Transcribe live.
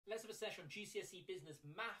session on GCSE Business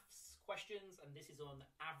Maths questions, and this is on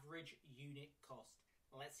average unit cost.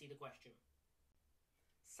 Let's see the question.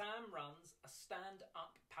 Sam runs a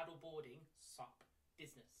stand-up paddleboarding SUP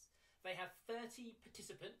business. They have 30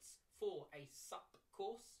 participants for a SUP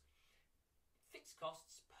course. Fixed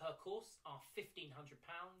costs per course are £1,500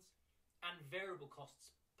 and variable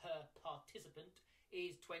costs per participant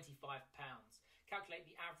is £25. Calculate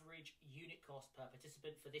the average unit cost per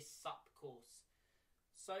participant for this SUP course.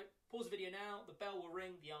 So, pause the video now, the bell will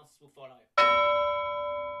ring, the answers will follow.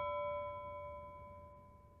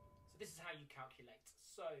 So this is how you calculate.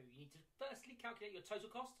 So you need to firstly calculate your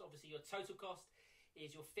total cost. Obviously your total cost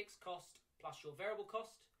is your fixed cost plus your variable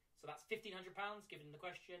cost. So that's £1,500 given in the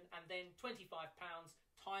question, and then £25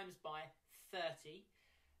 times by 30.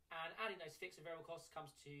 And adding those fixed and variable costs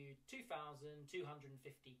comes to £2,250.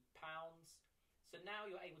 So now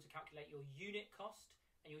you're able to calculate your unit cost,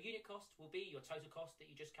 and your unit cost will be your total cost that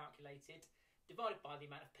you just calculated, divided by the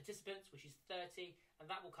amount of participants, which is 30, and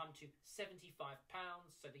that will come to £75.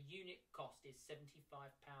 So the unit cost is £75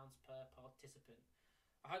 per participant.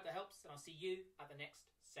 I hope that helps, and I'll see you at the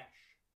next sesh.